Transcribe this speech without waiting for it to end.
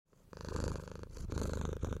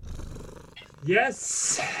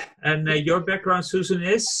Yes. And your background, Susan,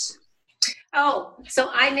 is? Oh,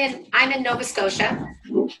 so I'm in Nova Scotia.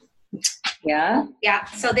 Yeah. Yeah.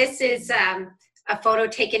 So this is a photo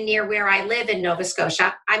taken near where I live in Nova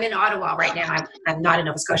Scotia. I'm in Ottawa right now. I'm not in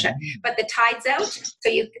Nova Scotia, but the tide's out, so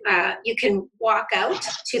you can walk out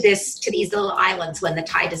to these little islands when the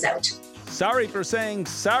tide is out. Sorry for saying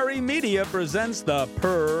sorry. Media presents the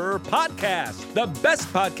Purr Podcast, the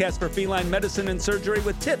best podcast for feline medicine and surgery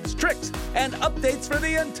with tips, tricks, and updates for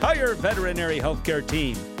the entire veterinary healthcare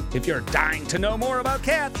team. If you're dying to know more about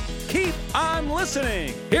cats, keep on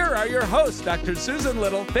listening. Here are your hosts, Dr. Susan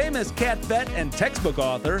Little, famous cat vet and textbook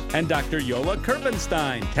author, and Dr. Yola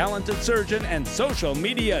Kerpenstein, talented surgeon and social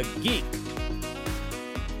media geek.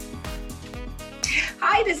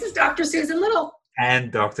 Hi, this is Dr. Susan Little.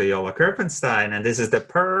 And Dr. Yola Kerpenstein, and this is the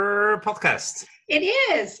Purr Podcast. It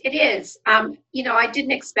is. I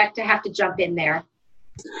didn't expect to have to jump in there.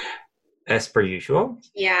 As per usual.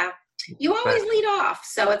 Yeah. You always lead off,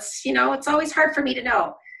 so it's always hard for me to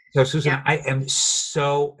know. So, Susan, yeah. I am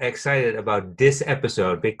so excited about this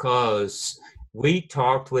episode because we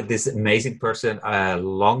talked with this amazing person a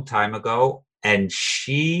long time ago, and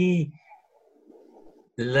she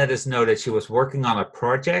let us know that she was working on a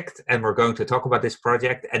project, and we're going to talk about this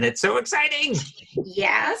project, and it's so exciting.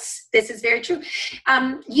 Yes, this is very true.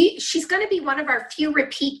 She's going to be one of our few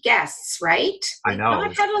repeat guests, right? I know. We've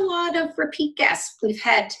not had a lot of repeat guests. We've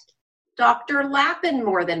had Dr. Lappin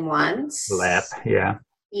more than once. Lapp, yeah.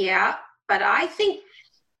 Yeah, but I think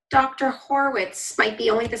Dr. Horwitz might be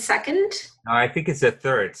only the second. No, I think it's the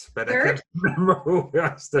third, but I can't remember who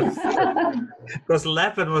was the third. Because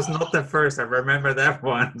Lappin was not the first. I remember that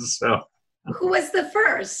one. So who was the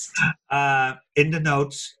first? In the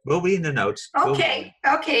notes. Will be in the notes. Okay.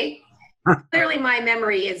 Clearly my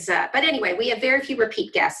memory is, but anyway, we have very few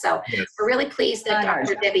repeat guests. So yes. We're really pleased that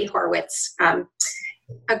Dr. Debbie Horwitz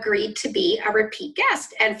agreed to be a repeat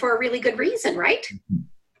guest, and for a really good reason, right?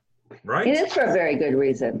 Right. It is for a very good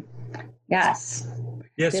reason. Yes.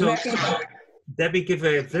 Yeah, so Debbie, give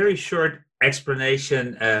a very short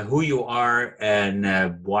explanation who you are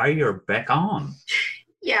and why you're back on.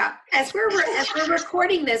 Yeah, as we're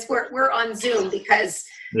recording this, we're on Zoom because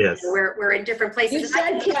yes. we're in different places. You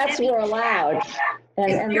said cats were allowed.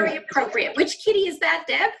 It's very appropriate. Which kitty is that,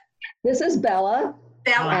 Deb? This is Bella.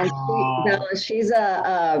 Bella. And she's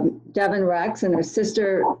a Devon Rex, and her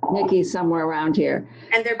sister Nikki's somewhere around here.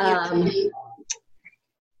 And they're beautiful.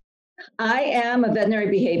 I am a veterinary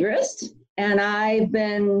behaviorist, and I've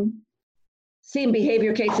been seeing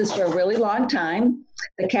behavior cases for a really long time.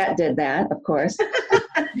 The cat did that, of course.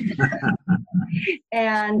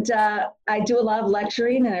 And I do a lot of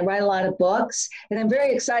lecturing, and I write a lot of books. And I'm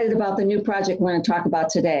very excited about the new project we're going to talk about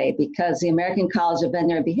today, because the American College of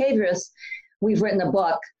Veterinary Behaviorists, we've written a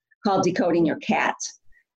book called Decoding Your Cat.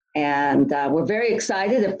 And we're very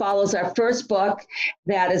excited. It follows our first book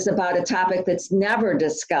that is about a topic that's never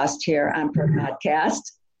discussed here on Purr Podcast.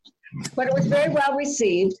 But it was very well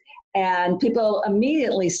received, and people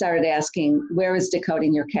immediately started asking, where is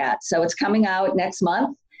Decoding Your Cat? So it's coming out next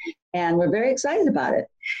month, and we're very excited about it.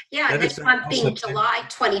 Yeah, next month being July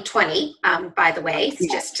 2020, by the way,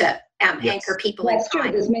 just to anchor people in time. That's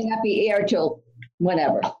true. This may not be aired till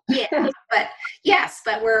whenever.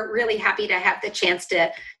 But we're really happy to have the chance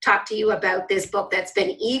to talk to you about this book that's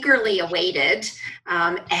been eagerly awaited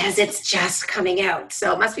as it's just coming out.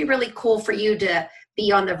 So it must be really cool for you to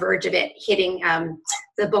be on the verge of it hitting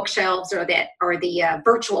the bookshelves or the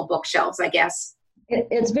virtual bookshelves, I guess.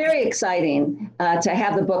 It's very exciting to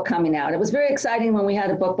have the book coming out. It was very exciting when we had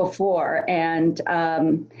a book before, and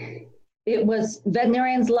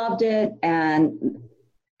veterinarians loved it, and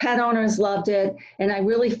pet owners loved it, and I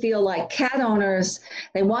really feel like cat owners,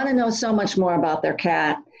 they want to know so much more about their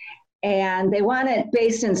cat, and they want it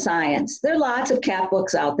based in science. There are lots of cat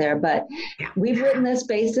books out there, but we've written this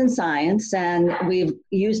based in science, and we've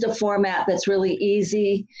used a format that's really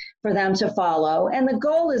easy for them to follow. And the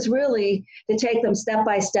goal is really to take them step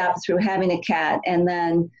by step through having a cat, and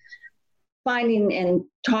then finding and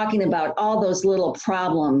talking about all those little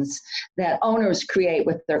problems that owners create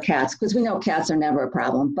with their cats, because we know cats are never a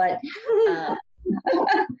problem, but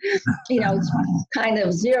kind of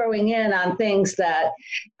zeroing in on things that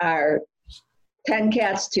are 10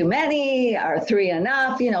 cats too many, are 3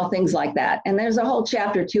 enough, things like that. And there's a whole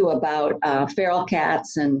chapter too about feral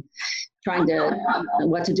cats and trying to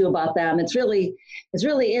what to do about them. It's really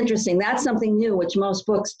interesting. That's something new, which most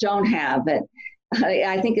books don't have.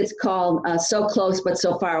 I think it's called So Close But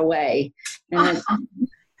So Far Away. And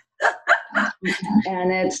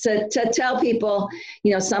And it's to tell people,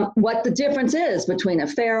 what the difference is between a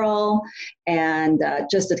feral and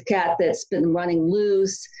just a cat that's been running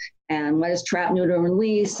loose, and what is trap, neuter, and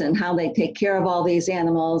release, and how they take care of all these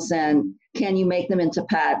animals, and can you make them into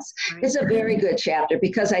pets? It's a very good chapter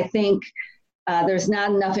because I think there's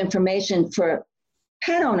not enough information for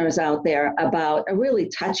pet owners out there about a really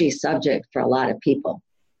touchy subject for a lot of people.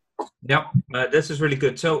 Yep, this is really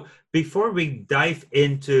good. So before we dive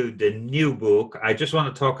into the new book, I just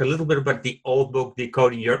want to talk a little bit about the old book,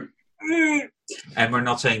 Decoding Your... And we're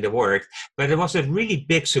not saying the word, but it was a really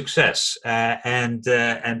big success. And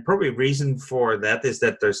probably reason for that is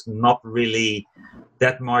that there's not really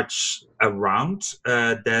that much around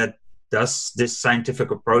that does this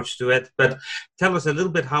scientific approach to it. But tell us a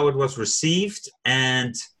little bit how it was received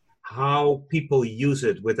and how people use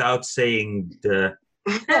it without saying the...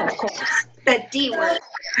 The D word.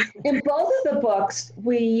 In both of the books,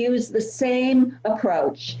 we use the same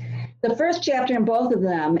approach. The first chapter in both of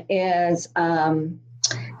them is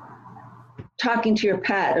talking to your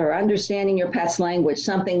pet or understanding your pet's language,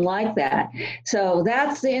 something like that. So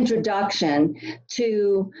that's the introduction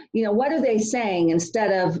to, what are they saying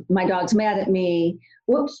instead of my dog's mad at me,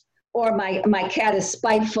 whoops, or my cat is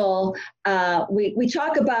spiteful. We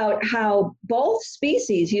talk about how both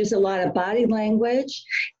species use a lot of body language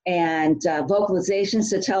and vocalizations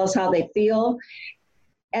to tell us how they feel.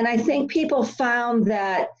 And I think people found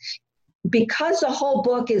that because the whole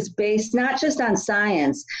book is based not just on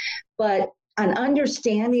science, but on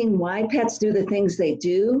understanding why pets do the things they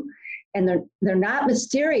do, and they're not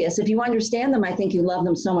mysterious. If you understand them, I think you love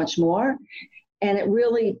them so much more. And it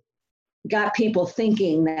really got people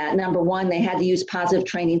thinking that, number one, they had to use positive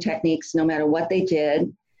training techniques no matter what they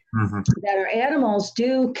did, that our animals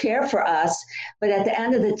do care for us, but at the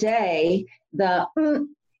end of the day, the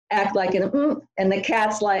act like an and the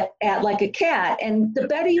cats act like a cat. And the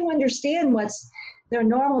better you understand what's their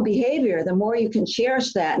normal behavior, the more you can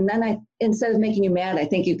cherish that. And then instead of making you mad, I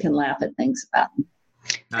think you can laugh at things about them.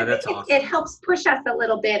 No, that's awesome. It helps push us a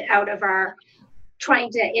little bit out of our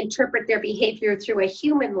trying to interpret their behavior through a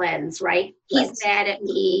human lens, right? He's mad at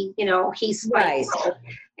me, he's spiteful,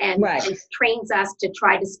 and it trains us to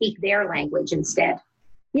try to speak their language instead.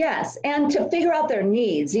 Yes, and to figure out their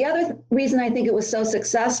needs. The other reason I think it was so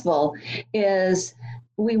successful is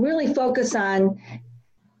we really focus on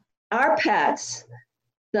our pets,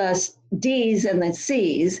 the D's and the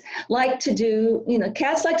C's, like to do,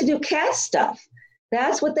 cats like to do cat stuff.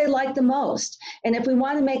 That's what they like the most. And if we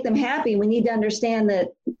want to make them happy, we need to understand that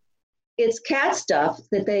it's cat stuff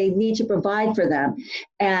that they need to provide for them,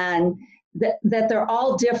 and that they're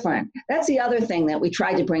all different. That's the other thing that we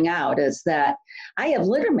tried to bring out, is that I have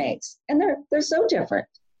litter mates, and they're so different.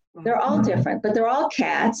 They're all different, but they're all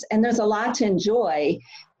cats, and there's a lot to enjoy.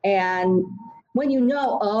 And when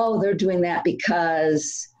they're doing that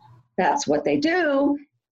because that's what they do,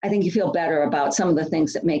 I think you feel better about some of the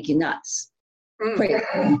things that make you nuts.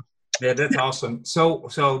 Yeah, that's awesome. So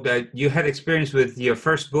that you had experience with your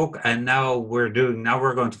first book, and now we're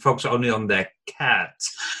going to focus only on the cat,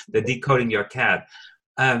 the Decoding Your Cat.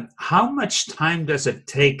 How much time does it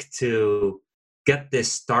take to get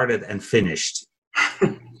this started and finished?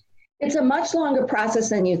 It's a much longer process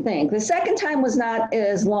than you think. The second time was not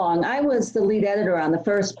as long. I was the lead editor on the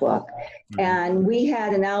first book, and we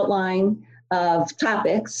had an outline of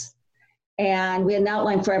topics, and we had an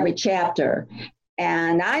outline for every chapter.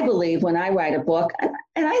 And I believe when I write a book,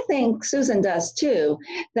 and I think Susan does too,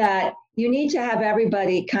 that you need to have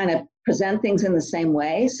everybody kind of present things in the same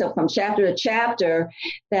way. So from chapter to chapter,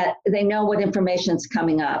 that they know what information is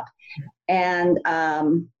coming up. And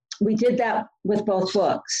we did that with both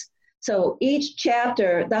books. So each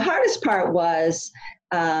chapter, the hardest part was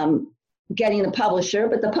getting the publisher,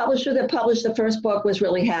 but the publisher that published the first book was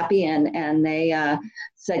really happy, and they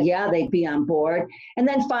said, yeah, they'd be on board. And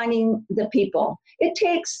then finding the people. It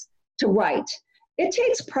takes to write. It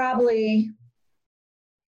takes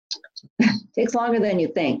takes longer than you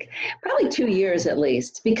think, probably 2 years at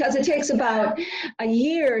least, because it takes about a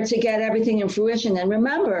year to get everything in fruition. And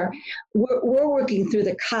remember, we're working through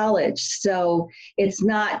the college, so it's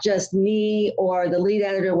not just me, or the lead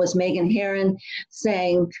editor was Megan Heron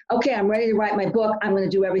saying, okay, I'm ready to write my book. I'm going to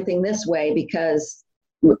do everything this way, because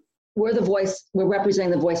we're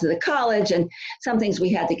representing the voice of the college, and some things we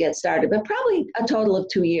had to get started, but probably a total of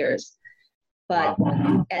 2 years. But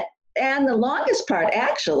and the longest part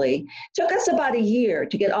actually took us about a year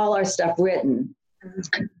to get all our stuff written.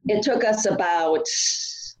 It took us about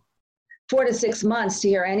 4 to 6 months to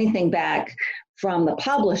hear anything back from the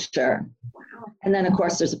publisher. And then, of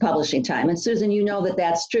course, there's a publishing time. And Susan, you know that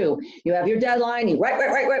that's true. You have your deadline, you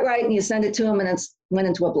write, and you send it to them, and it's went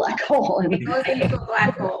into a black hole. It goes into a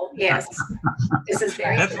black hole, yes. This is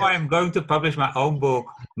very That's true. why I'm going to publish my own book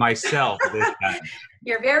myself this time.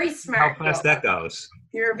 You're very smart. How fast that goes.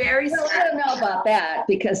 You're very Well, smart. I don't know about that,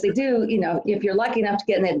 because they do, if you're lucky enough to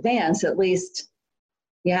get an advance, at least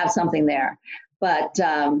you have something there. But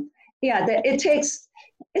it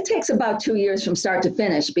takes about 2 years from start to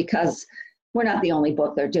finish, because we're not the only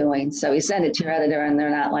book they're doing. So you send it to your editor and they're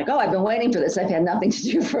not like, oh, I've been waiting for this. I've had nothing to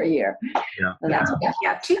do for a year. Yeah. So that's okay.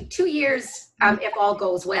 Yeah, two years if all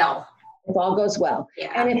goes well. If all goes well.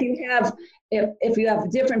 Yeah. And if you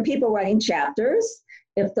have different people writing chapters,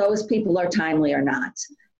 if those people are timely or not.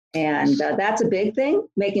 And that's a big thing,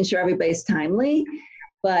 making sure everybody's timely.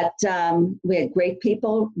 But we had great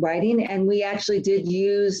people writing, and we actually did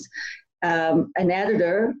use an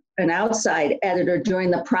outside editor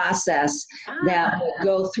during the process that would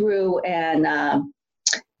go through and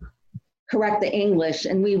correct the English,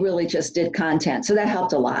 and we really just did content. So that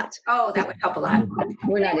helped a lot. Oh, that would help a lot.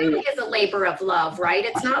 We're not It really is a labor of love, right?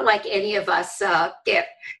 It's not like any of us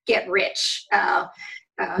get rich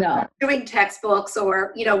no. doing textbooks,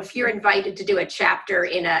 or if you're invited to do a chapter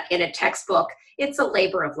in a textbook, it's a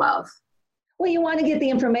labor of love. Well, you want to get the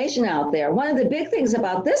information out there. One of the big things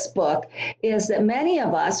about this book is that many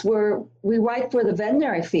of us we write for the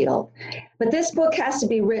veterinary field, but this book has to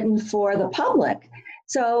be written for the public.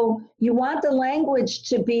 So you want the language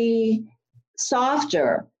to be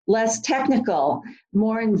softer, less technical,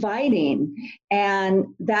 more inviting. And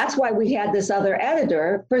that's why we had this other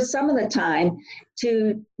editor for some of the time,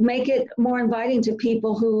 to make it more inviting to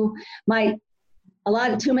people who might a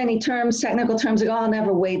lot of too many technical terms, I'll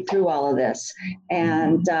never wade through all of this.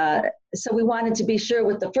 And so we wanted to be sure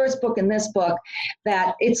with the first book and this book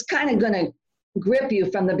that it's kind of going to grip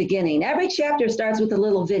you from the beginning. Every chapter starts with a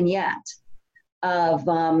little vignette of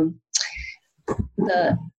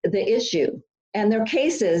the issue. And there are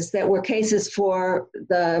cases that were cases for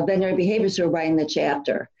the veterinary behaviors who are writing the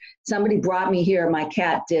chapter. Somebody brought me here, my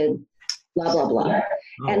cat did blah, blah, blah.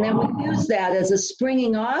 And then we use that as a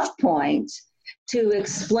springing off point to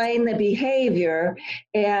explain the behavior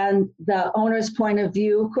and the owner's point of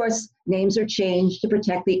view. Of course, names are changed to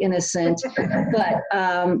protect the innocent, but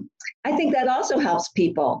I think that also helps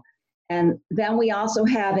people. And then we also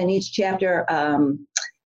have in each chapter,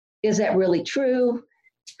 is that really true?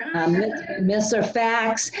 Myths or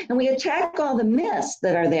facts, and we attack all the myths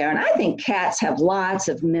that are there. And I think cats have lots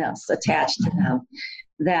of myths attached to them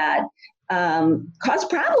that cause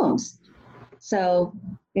problems. So,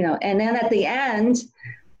 and then at the end,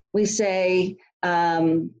 we say,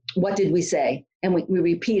 what did we say? And we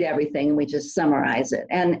repeat everything, and we just summarize it.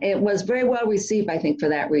 And it was very well received, I think, for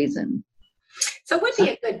that reason. So it would be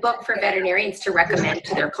a good book for veterinarians to recommend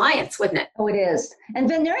to their clients, wouldn't it? Oh, it is. And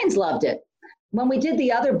veterinarians loved it. When we did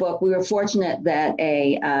the other book, we were fortunate that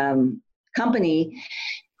a company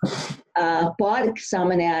bought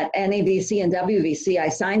some at NAVC and WVC. I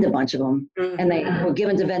signed a bunch of them, and they were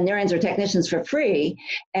given to veterinarians or technicians for free,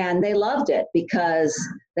 and they loved it because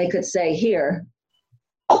they could say, here,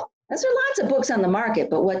 there are lots of books on the market,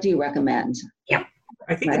 but what do you recommend? Yeah.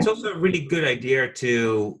 I think it's also a really good idea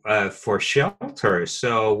for shelters.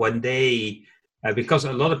 So when they, because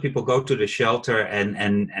a lot of people go to the shelter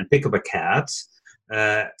and pick up a cat,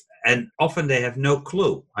 and often they have no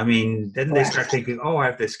clue. I mean, then they start thinking, oh, I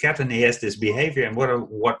have this cat and he has this behavior, and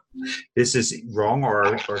what this is wrong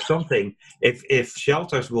or something. If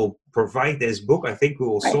shelters will provide this book, I think we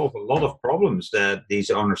will solve a lot of problems that these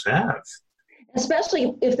owners have.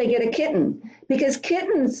 Especially if they get a kitten, because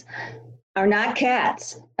kittens are not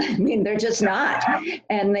cats. I mean, they're just not.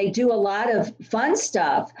 And they do a lot of fun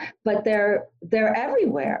stuff, but they're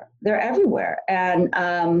everywhere. They're everywhere. And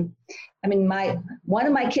I mean, one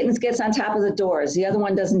of my kittens gets on top of the doors. The other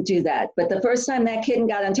one doesn't do that. But the first time that kitten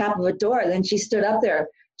got on top of a door, then she stood up there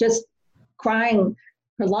just crying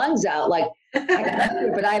her lungs out like, I got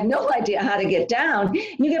here, but I have no idea how to get down. And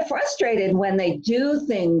you get frustrated when they do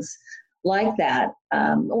things like that.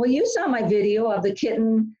 Well, you saw my video of the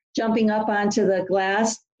kitten jumping up onto the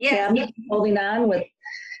glass cabinet, holding on with.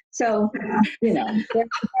 So, they're a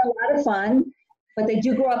lot of fun, but they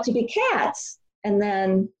do grow up to be cats. And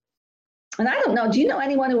I don't know, do you know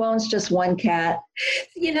anyone who owns just one cat?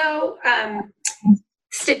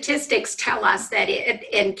 Statistics tell us that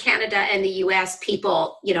in Canada and the US,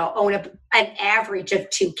 people, own an average of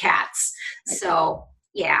 2 cats. So,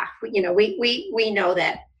 yeah, we know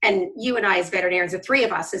that. And you and I as veterinarians, the 3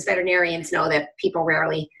 of us as veterinarians know that people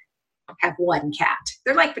rarely have one cat.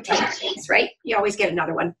 They're like potato chips, right? You always get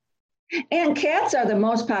another one. And cats are the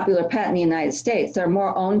most popular pet in the United States. There are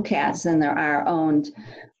more owned cats than there are owned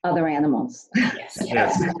other animals.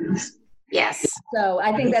 Yes. Yes. So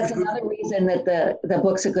I think that's another reason that the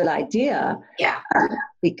book's a good idea. Yeah.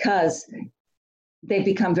 Because they've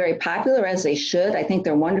become very popular, as they should. I think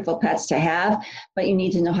they're wonderful pets to have, but you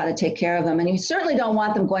need to know how to take care of them. And you certainly don't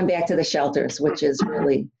want them going back to the shelters, which is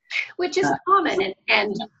common.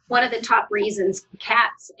 And one of the top reasons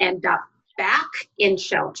cats end up back in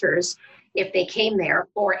shelters if they came there,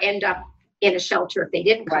 or end up in a shelter if they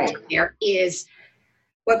didn't come there, is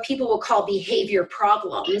what people will call behavior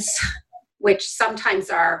problems, which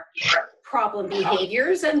sometimes are problem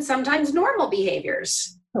behaviors and sometimes normal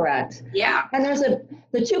behaviors. Correct. Yeah. And there's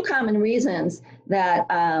the two common reasons that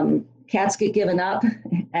cats get given up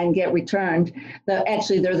and get returned.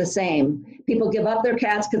 Actually, they're the same. People give up their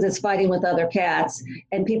cats because it's fighting with other cats,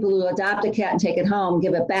 and people who adopt a cat and take it home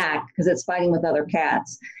give it back because it's fighting with other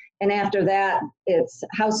cats. And after that, it's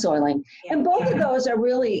house soiling. Yeah. And both of those are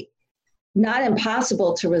really not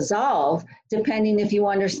impossible to resolve, depending if you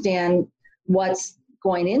understand what's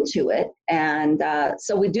going into it. And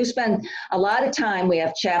so we do spend a lot of time. We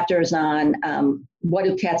have chapters on what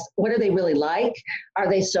do they really like? Are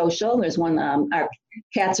they social? There's one, our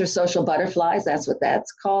cats are social butterflies. That's what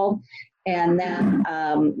that's called. And then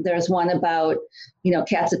there's one about,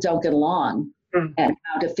 cats that don't get along and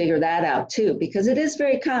how to figure that out too, because it is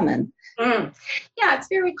very common. Yeah, it's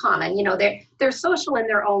very common. They're social in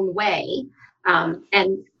their own way.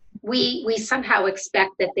 And we somehow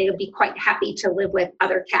expect that they'll be quite happy to live with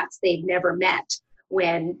other cats they've never met,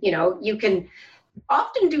 when, you can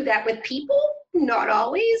often do that with people, not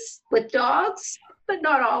always, with dogs, but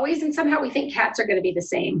not always. And somehow we think cats are going to be the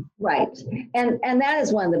same. Right. And that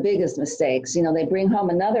is one of the biggest mistakes. They bring home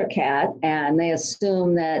another cat and they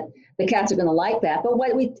assume that the cats are going to like that. But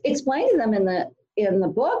what we explain to them in the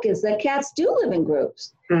book is that cats do live in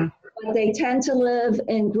groups, but they tend to live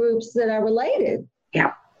in groups that are related.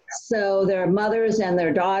 Yeah. So their mothers and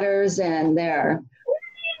their daughters and their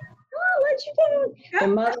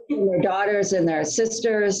mothers and their daughters and their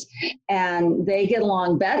sisters, and they get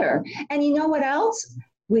along better. And you know what else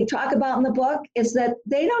we talk about in the book is that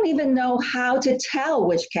they don't even know how to tell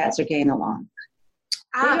which cats are getting along.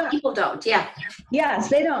 People don't, yeah. Yes,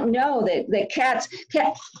 they don't know that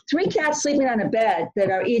three cats sleeping on a bed that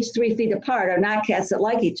are each 3 feet apart are not cats that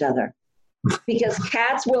like each other. Because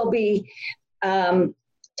cats will be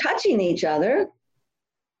touching each other,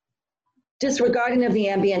 disregarding of the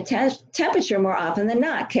ambient temperature more often than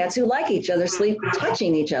not. Cats who like each other sleep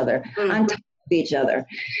touching each other, on top of each other,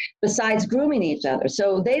 besides grooming each other.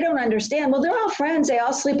 So they don't understand, well, they're all friends, they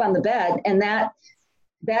all sleep on the bed, and that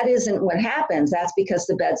isn't what happens. That's because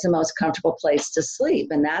the bed's the most comfortable place to sleep,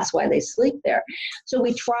 and that's why they sleep there. So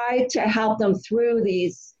we try to help them through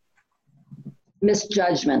these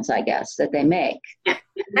misjudgments, I guess, that they make. Yeah.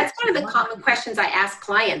 That's one of the common questions I ask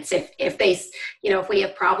clients if they, if we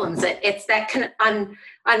have problems. It's that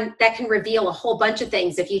can reveal a whole bunch of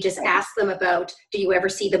things if you just ask them about, do you ever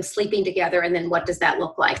see them sleeping together, and then what does that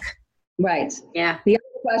look like? Right. Yeah. The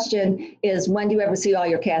other question is, when do you ever see all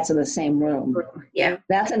your cats in the same room? Yeah.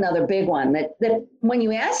 That's another big one. That when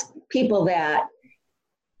you ask people that,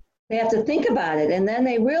 they have to think about it, and then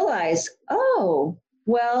they realize, oh,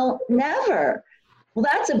 well, never. Well,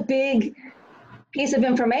 that's a big piece of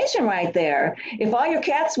information right there. If all your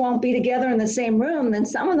cats won't be together in the same room, then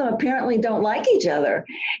some of them apparently don't like each other.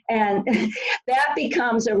 And that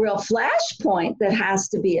becomes a real flashpoint that has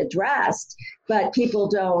to be addressed, but people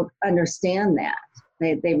don't understand that.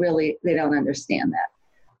 They don't understand that.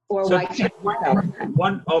 Or so why can't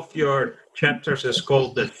one of your chapters is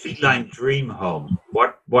called The Feline Dream Home.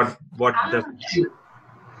 What does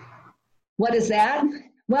What is that?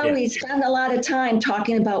 Well, Yeah. we spend a lot of time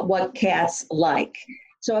talking about what cats like.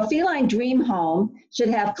 So a feline dream home should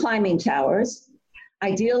have climbing towers.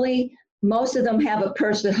 Ideally, most of them have a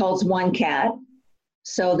perch that holds one cat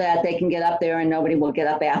so that they can get up there and nobody will get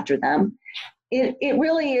up after them. It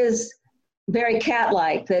really is very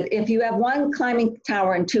cat-like that if you have one climbing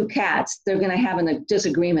tower and two cats, they're going to have a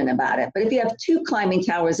disagreement about it. But if you have two climbing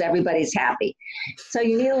towers, everybody's happy. So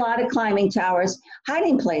you need a lot of climbing towers.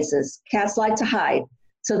 Hiding places. Cats like to hide.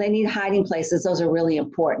 So they need hiding places. Those are really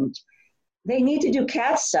important. They need to do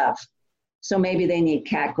cat stuff. So maybe they need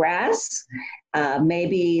cat grass.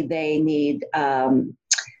 Maybe they need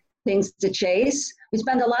things to chase. We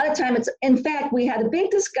spend a lot of time. In fact, we had a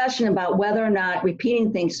big discussion about whether or not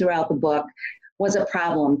repeating things throughout the book was a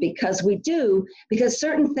problem, because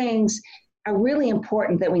certain things are really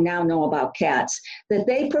important that we now know about cats, that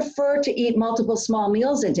they prefer to eat multiple small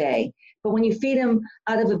meals a day. But when you feed them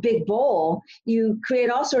out of a big bowl, you create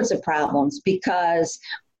all sorts of problems, because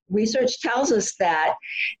research tells us that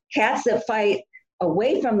cats that fight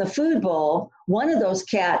away from the food bowl, one of those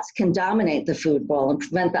cats can dominate the food bowl and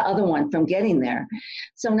prevent the other one from getting there.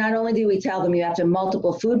 So not only do we tell them you have to have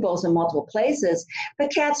multiple food bowls in multiple places,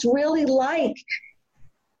 but cats really like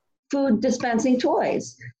food dispensing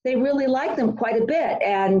toys. They really like them quite a bit.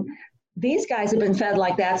 And these guys have been fed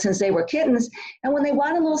like that since they were kittens. And when they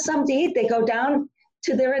want a little something to eat, they go down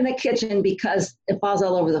to they're in the kitchen because it falls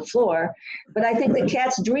all over the floor. But I think the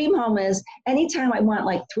cat's dream home is anytime I want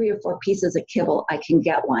like 3 or 4 pieces of kibble, I can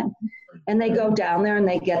get one. And they go down there and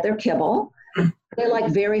they get their kibble. They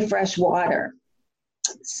like very fresh water.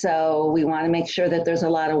 So we want to make sure that there's a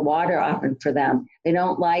lot of water offered for them. They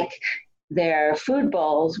don't like their food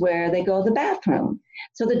bowls where they go to the bathroom.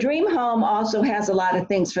 So the dream home also has a lot of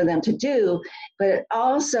things for them to do, but it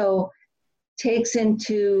also takes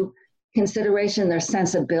into consideration their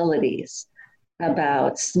sensibilities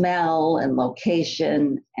about smell and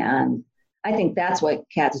location. And I think that's what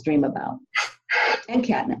cats dream about. And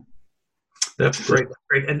catnip. That's great.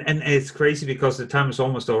 And it's crazy because the time is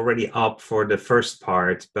almost already up for the first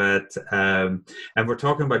part, but and we're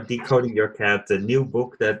talking about Decoding Your Cat, the new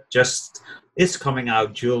book that just is coming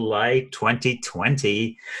out July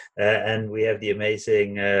 2020, and we have the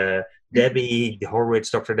amazing Debbie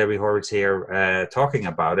Horwitz, Dr. Debbie Horwitz here talking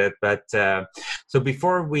about it. But so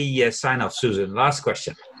before we sign off, Susan, last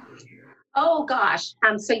question. Oh, gosh.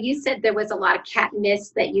 So you said there was a lot of cat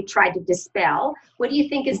myths that you tried to dispel. What do you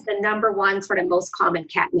think is the number one sort of most common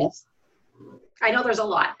cat myth? I know there's a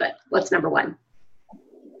lot, but what's number one?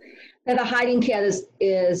 That a hiding cat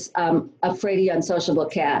is a fraidy, unsociable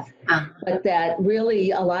cat. But that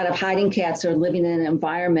really a lot of hiding cats are living in an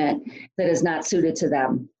environment that is not suited to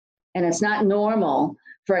them. And it's not normal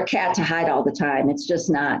for a cat to hide all the time. It's just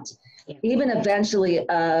not. Yeah. Even eventually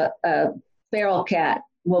a feral cat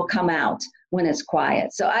will come out when it's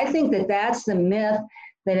quiet. So I think that that's the myth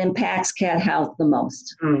that impacts cat health the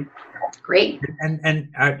most. Great. And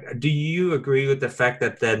do you agree with the fact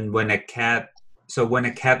that then when a cat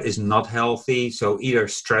is not healthy, so either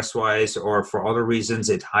stress-wise or for other reasons,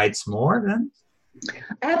 it hides more then?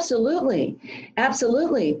 Absolutely.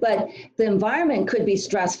 But the environment could be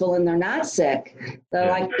stressful and they're not sick. They're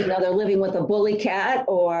like, they're living with a bully cat,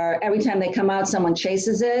 or every time they come out, someone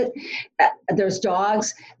chases it. There's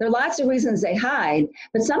dogs. There are lots of reasons they hide,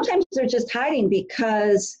 but sometimes they're just hiding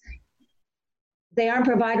because they aren't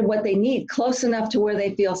provided what they need close enough to where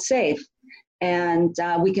they feel safe. And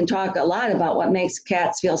we can talk a lot about what makes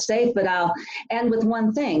cats feel safe, but I'll end with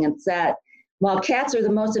one thing. It's that while cats are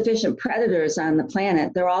the most efficient predators on the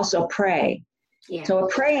planet, they're also prey. Yeah. So a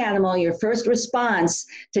prey animal, your first response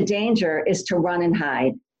to danger is to run and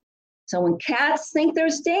hide. So when cats think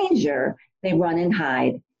there's danger, they run and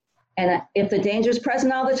hide. And if the danger is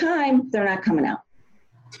present all the time, they're not coming out.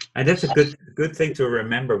 And that's a good thing to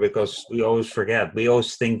remember, because we always forget. We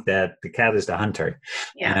always think that the cat is the hunter.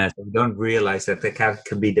 Yeah. So we don't realize that the cat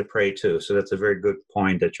can be the prey too. So that's a very good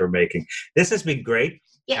point that you're making. This has been great.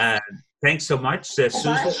 Yes. Thanks so much.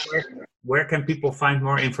 Susan, where can people find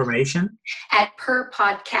more information? At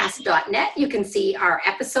purrpodcast.net. You can see our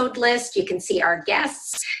episode list. You can see our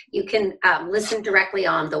guests. You can listen directly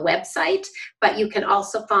on the website, but you can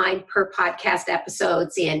also find Purr Podcast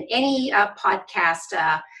episodes in any podcast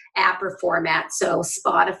app or format. So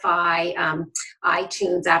Spotify,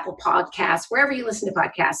 iTunes, Apple Podcasts, wherever you listen to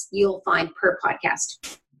podcasts, you'll find Purr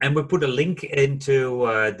Podcast. And we'll put a link into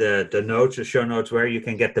the notes, the show notes, where you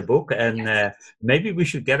can get the book. And maybe we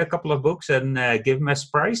should get a couple of books and give them as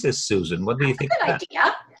prizes, Susan. What do you think? Good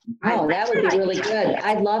idea. Oh, that would be really good.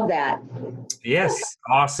 I'd love that. Yes,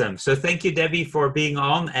 awesome. So thank you, Debbie, for being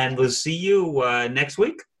on. And we'll see you next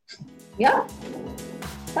week. Yeah.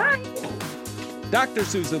 Bye. Dr.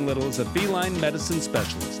 Susan Little is a feline medicine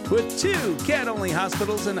specialist with 2 cat-only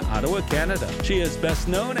hospitals in Ottawa, Canada. She is best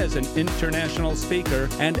known as an international speaker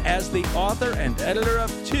and as the author and editor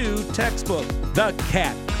of 2 textbooks, The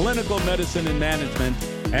Cat, Clinical Medicine and Management,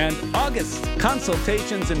 and August,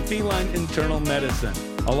 Consultations in Feline Internal Medicine.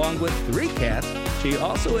 Along with 3 cats, she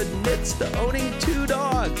also admits to owning 2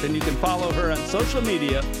 dogs, and you can follow her on social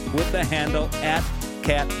media with the handle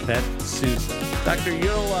 @CatPetSusan. Dr.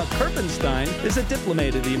 Yola Kerpenstein is a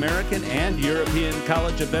diplomate of the American and European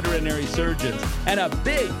College of Veterinary Surgeons and a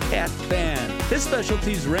big cat fan. His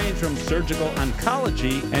specialties range from surgical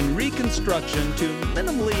oncology and reconstruction to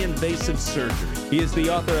minimally invasive surgery. He is the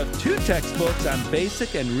author of 2 textbooks on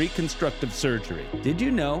basic and reconstructive surgery. Did you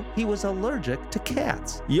know he was allergic to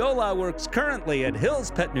cats? Yola works currently at Hill's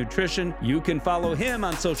Pet Nutrition. You can follow him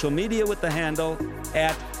on social media with the handle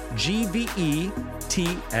GVETSX.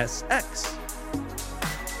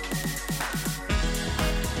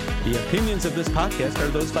 The opinions of this podcast are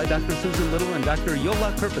those by Dr. Susan Little and Dr.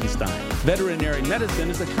 Yola Kerpenstein. Veterinary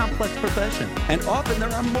medicine is a complex profession, and often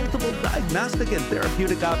there are multiple diagnostic and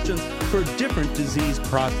therapeutic options for different disease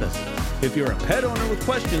processes. If you're a pet owner with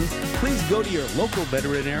questions, please go to your local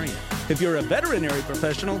veterinarian. If you're a veterinary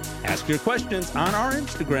professional, ask your questions on our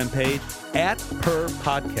Instagram page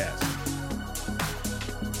 @PurPodcast.